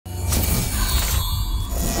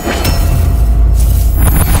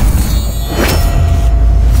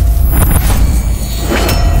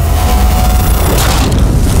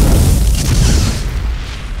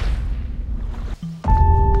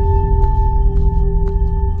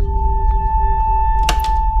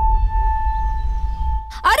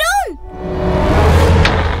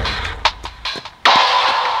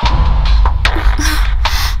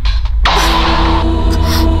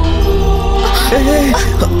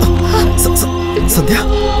சந்தியா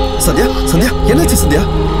சந்தியா சந்தியா என்னாச்சு சந்தியா?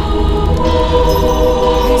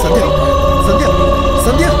 சந்தியா சந்தியா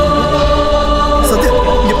சந்தியா சந்தியா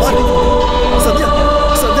இங்க பாரு. சந்தியா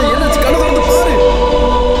சந்தியா என்னாச்சு? கண்ணை திறந்து பாரு.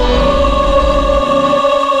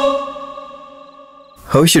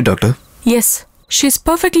 How is she, doctor? Yes, she's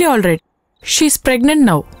perfectly all right. She's pregnant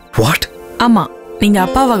now. What? ஆமா, நீங்க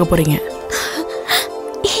அப்பாவாக போறீங்க.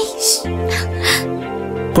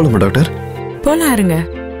 போலாமா டாக்டர்? போலாம் இருங்க.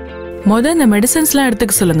 இந்த மெடிசன்ஸ்லாம்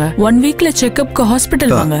எடுத்துக்க சொல்லுங்க. 1 வீக்ல செக்கப்க்கு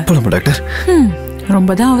ஹாஸ்பிடல் வாங்க. போலாமா டாக்டர்?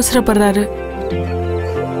 ரொம்ப தான் அவசரப்படுறாரு.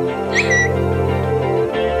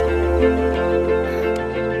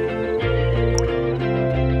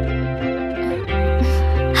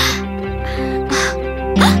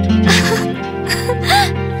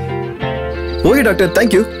 Okay doctor,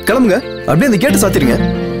 thank you. கிளம்புங்க. அப்படியே அந்த கேட்டு சாத்திருங்க.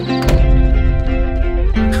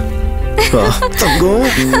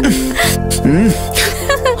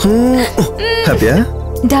 ஹாப்பியா?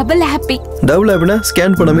 Double happy. டபுள் ஹாப்பினா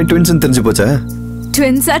ஸ்கேன் பண்ணாம ட்வின்ஸ் தெரிஞ்சு போச்சா?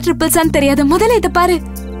 ட்வின்ஸா ட்ரிபிள்ஸான்னு தெரியாத. முதல்ல இத பாரு.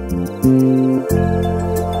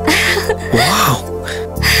 வாவ்,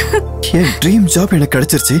 என் ட்ரீம் ஜாப் எனக்கு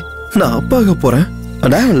கிடைச்சிருச்சு. நான் அப்பாக போறேன்.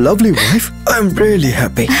 and I have a lovely wife. I am really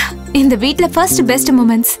happy. இந்த வீட்ல ஃபர்ஸ்ட் பெஸ்ட்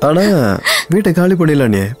மொமெண்ட்ஸ். ஆனா வீட்டை காலி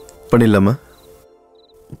பண்ணிடலானே. பண்ணிடலாமா?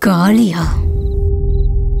 காலியா?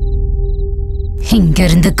 இங்க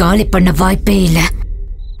இருந்து காலி பண்ண வாய்ப்பே இல்ல.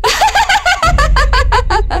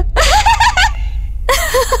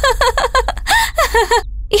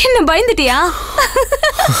 என்ன பயந்துட்டியா?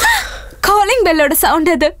 காலிங் பெல்லோட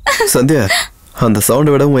சவுண்ட் அது. சந்தியா, அந்த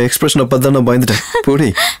சவுண்ட் விட உன் எக்ஸ்பிரஷனை பார்த்து தான் நான் பயந்துட்டேன். போடி,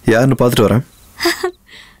 யாருன்னு பார்த்துட்டு வரேன்.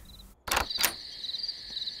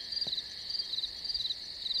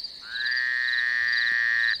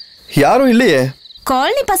 யாரும் இல்லையே.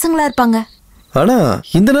 காலனி பசங்களா இருப்பாங்க. ஆனா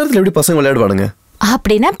இந்த நேரத்துல எப்படி பசங்க விளையாடுவானுங்க?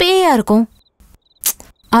 அப்படின்னா பேயா இருக்கும்.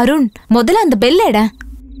 அருண், முதல்ல அந்த பெல் எட.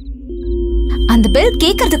 அந்த பெல்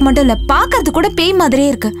கேட்கறதுக்கு மட்டும் இல்ல, பார்க்கறதுக்கு கூட பேய்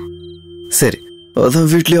மாதிரியே இருக்கு. சரி, அதான்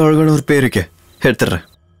வீட்லயே அழகான ஒரு பேய் இருக்கே, எடுத்துறேன்.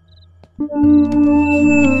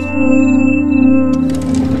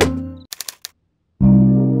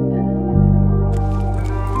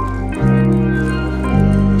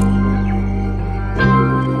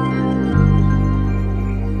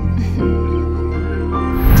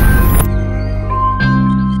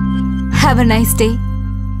 Have a nice day.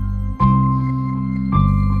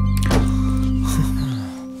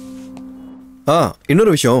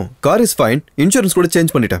 இன்னொரு விஷயம், கார் இஸ் ஃபைன். இன்சூரன்ஸ் கூட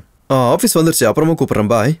சேஞ்ச் பண்ணிட்டேன். ஆஃபீஸ் வந்துருச்சு, அப்புறமா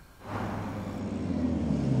கூப்பிடுறேன். பாய்.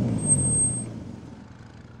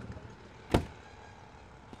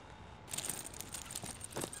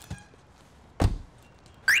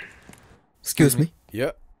 Excuse me.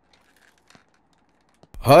 Yeah.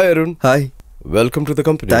 Hi Arun. Hi. Welcome to the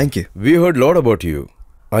company. Thank you. We heard lot about you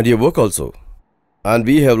and your work also. And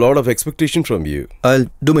we have lot of expectation from you. I'll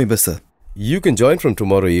do my best, sir. You can join from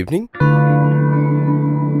tomorrow evening.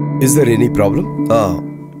 Is there any problem?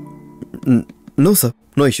 No sir,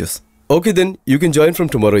 no issues. Okay then, you can join from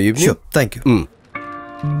tomorrow evening. Sure, thank you.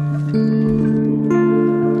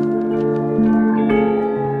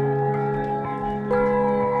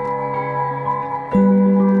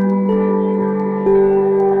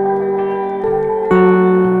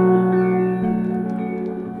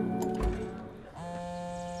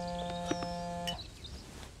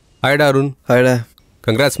 ஹாய்டா Arun. ஹாய்டா.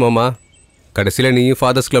 Congrats மாமா, கடைசியில் நீ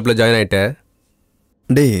fathers கிளப்பில் join ஆகிட்ட.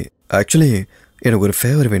 டே, actually எனக்கு ஒரு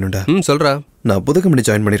favour வேணும்டா. சொல்கிறா. நான் புது கம்பெனி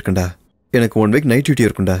ஜாயின் பண்ணியிருக்கேன்டா. எனக்கு 1 வீக் நைட் டியூட்டி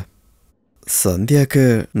இருக்கும்டா. சந்தியாவுக்கு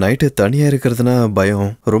நைட்டு தனியாக இருக்கிறதுனா பயம்,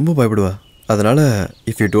 ரொம்ப பயப்படுவா. அதனால்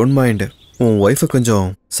இஃப் யூ டோன்ட் மைண்ட், உன் ஒய்ஃபை கொஞ்சம்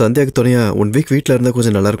சந்தியாவுக்கு துணையாக 1 வீக் வீட்டில் இருந்தால்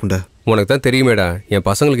கொஞ்சம் நல்லா இருக்கும்டா. உனக்கு தான் தெரியுமேடா, என்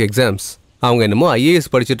பசங்களுக்கு எக்ஸாம்ஸ். அவங்க என்னமோ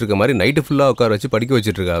ஐஏஎஸ் படிச்சுட்டு இருக்க மாதிரி நைட்டு ஃபுல்லாக உட்கார வச்சு படிக்க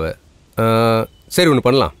வச்சுட்ருக்காவ. சரி, ஒன்று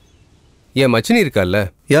பண்ணலாம். என் மச்சினி இருக்கால்ல?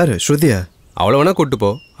 யார்? ஸ்ருதியா? அவளை வேணா கூப்பிட்டு போ,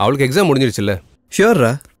 அவளுக்கு எக்ஸாம் முடிஞ்சிருச்சுல்ல.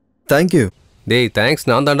 ஷியோர்ரா, தேங்க்யூ. டேய், தேங்க்ஸ்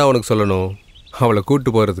நான் தாண்டா உனக்கு சொல்லணும் அவளை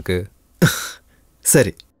கூப்பிட்டு போகிறதுக்கு.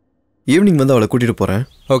 சரி, ஈவினிங் வந்து அவளை கூட்டிகிட்டு போகிறேன்.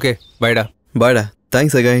 ஓகே, பாய்டா. பாய்டா,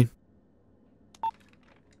 தேங்க்ஸ் அகைன்.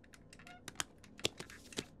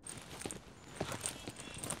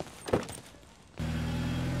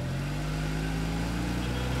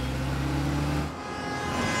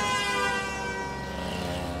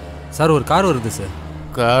 சார், ஒரு கார் வருது சார்.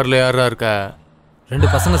 காரில் யாரா இருக்கா? 2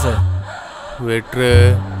 பசங்க சார். வெற்று.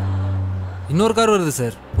 இன்னொரு கார் வருது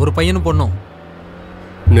சார், ஒரு பையனும் பொண்ணும்.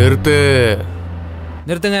 நிறுத்து.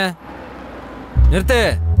 நிறுத்துங்க, நிறுத்து.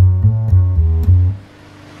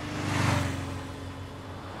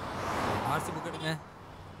 ஆர்சி புக் எடுங்க,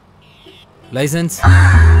 லைசன்ஸ்,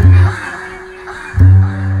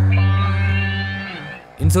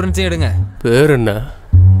 இன்சூரன்ஸே எடுங்க. பேர் என்ன?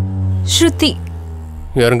 ஸ்ருதி.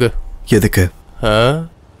 இறங்கு. எதுக்கு? ஆ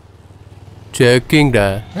செக்கிங்டா.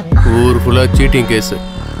 ஊர் ஃபுல்லாக சீட்டிங் கேஸு.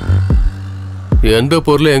 எந்த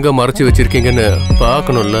பொருளை எங்கே மறைச்சி வச்சிருக்கீங்கன்னு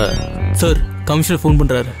பார்க்கணும்ல. சார் கமிஷனர் ஃபோன்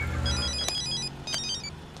பண்ணுறாரு.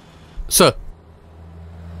 Sir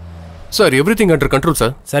sir everything under control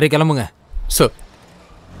sir. சரி கிளம்புங்க. Sir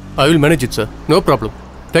I will manage it sir. No problem.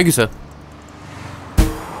 Thank you sir.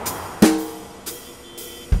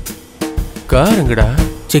 Car எங்கடா?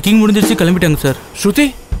 செக்கிங் முடிஞ்சிருச்சு, கிளம்பிட்டாங்க சார். ஸ்ருதி?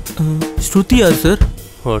 ஸ்ருதி யார் சார்?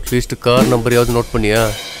 அட்லீஸ்ட் கார் நம்பரையாவது நோட் பண்ணியா?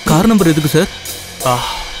 கார் நம்பர் எதுக்கு சார்?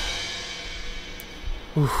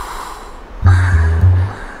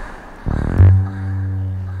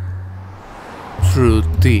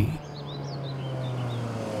 ஸ்ருதி.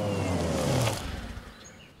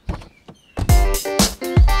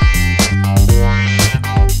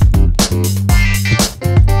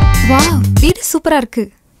 வாவ், வீடு சூப்பரா இருக்கு.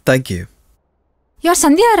 Thank you. You are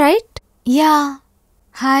Sandhya right? Yeah.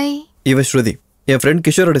 Hi. இவ ஸ்ருதி, என் ஃப்ரெண்ட்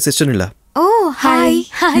கிஷோரோட சிஸ்டர் இல்ல. ஓ hi.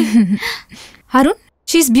 Hi. Arun,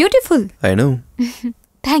 she is beautiful. I know.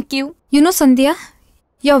 Thank you. You know Sandhya,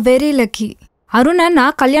 you are very lucky. அருணை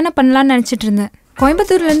நான் கல்யாணம் பண்ணலான்னு நினச்சிட்டு இருந்தேன்.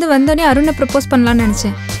 கோயம்புத்தூர்லேருந்து வந்தோடனே அருணை ப்ரப்போஸ் பண்ணலான்னு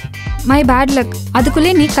நினச்சேன். My bad luck.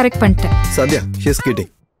 அதுக்குள்ளே நீ கரெக்ட் பண்ணிட்ட. Sandhya, she is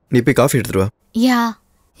kidding. நீ போய் காஃபி எடுத்துட்டு வா. யா.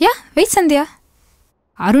 யா, வெயிட் சந்தியா.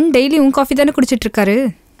 அருண் டெய்லி உன் காஃபி தானே குடிச்சிட்டு இருக்காரு.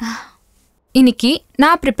 இன்னைக்கு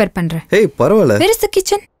நான் ப்ரிப்பேர் பண்றேன். ஏய் பரவாயில்ல. Where is the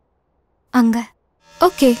kitchen? அங்க.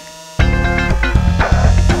 ஓகே.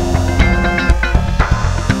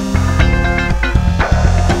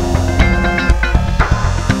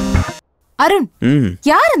 அருண்,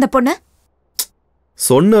 யார் அந்த பொண்ணு?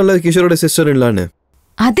 சொன்னல கிஷோரோட சிஸ்டர் இல்லன்னு.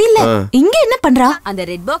 அது இல்ல, இங்க என்ன பண்றா? அந்த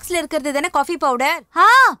ரெட் பாக்ஸ்ல இருக்கிறது தானே காஃபி பவுடர்.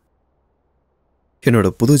 என்னோட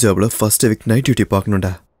புது ஜாப்ல ஃபர்ஸ்ட் வீக் நைட் டியூட்டி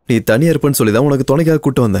பார்க்கணும்டா. நீ தனியா இருப்பேன்னு சொல்லி தான் உனக்கு துணைக்காக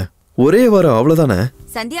கூட்டு வந்தேன். ஒரே வாரம் அவ்வளவுதானே.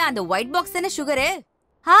 சந்தியா, அந்த ஒயிட் பாக்ஸ் தானே சுகரு?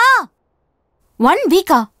 1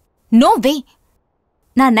 வீக்கா? நோ வே.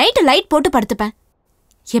 நான் நைட்டு லைட் போட்டு படுத்துப்பேன்.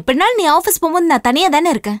 எப்படினாலும் நீ ஆஃபீஸ் போகும்போது நான் தனியா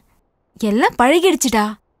தானே இருக்கேன். எல்லாம் பழகிடுச்சுடா.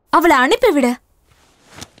 அவளை அனுப்பிவிட.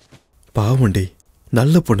 பாவண்டி,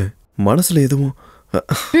 நல்ல பொண்ணு. மனசுல எதுவும்.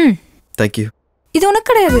 தேங்க்யூ. இது உனக்கு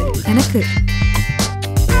கிடையாது, எனக்கு.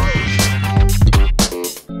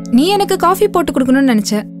 நீ எனக்கு காஃபி போட்டு கொடுக்கணும்னு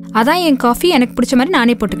நினைச்ச. அதான் என் காஃபி எனக்கு பிடிச்ச மாதிரி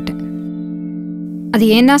நானே போட்டுக்கிட்டேன். அது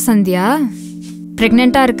ஏன்னா சந்தியா,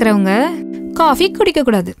 பிரெக்னெண்டா இருக்கிறவங்க காஃபி குடிக்க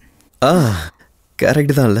கூடாது.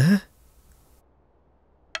 கரெக்ட் தான் இல்ல?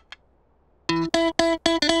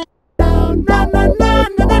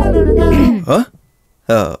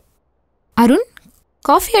 அருண்,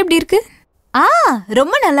 காஃபி எப்படி இருக்கு?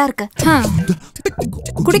 ரொம்ப நல்லா இருக்கு.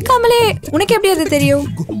 குடிக்காமலே உனக்கு எப்படி அது தெரியும்?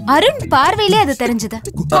 அருண் பார்வையிலே அது தெரிஞ்சது.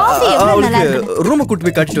 காஃபி எவ்வளவு நல்லா இருக்கு. ரூம் கூட்டி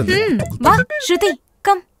போய் காட்டிட்டு வந்து. வா ஸ்ருதி,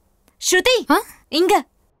 கம். ஸ்ருதி, இங்க.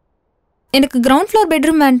 எனக்கு கிரவுண்ட் ஃப்ளோர்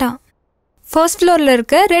பெட்ரூம் வேண்டாம். ஃபர்ஸ்ட் ஃப்ளோர்ல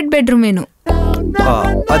இருக்க ரெட் பெட்ரூம் வேணும்.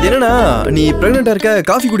 அது என்னன்னா, நீ பிரெக்னெண்டா இருக்க,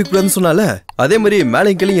 காஃபி குடிக்க கூடாதுன்னு சொன்னால, அதே மாதிரி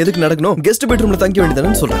மேலே கீழே எதுக்கு நடக்கணும்? கெஸ்ட் பெட்ரூம்ல தங்க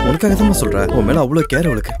வேண்டியதானு சொல்றேன். உனக்காக தான் சொல்றேன். உன் மேல அவ்வளவு கேர்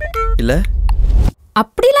அவளுக்கு இல்ல?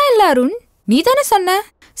 அப்படிலாம் இல்ல அருண், நீ தானே சொன்ன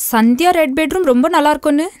சந்தியா ரெட் பெட்ரூம் ரொம்ப நல்லா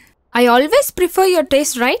இருக்கும்னு. I always prefer your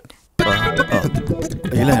taste, right?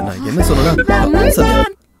 இல்ல, நான் என்ன சொன்னா Sandhya,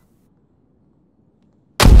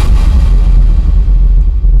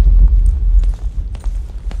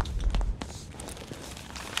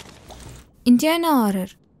 Indiana horror.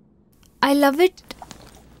 I love it.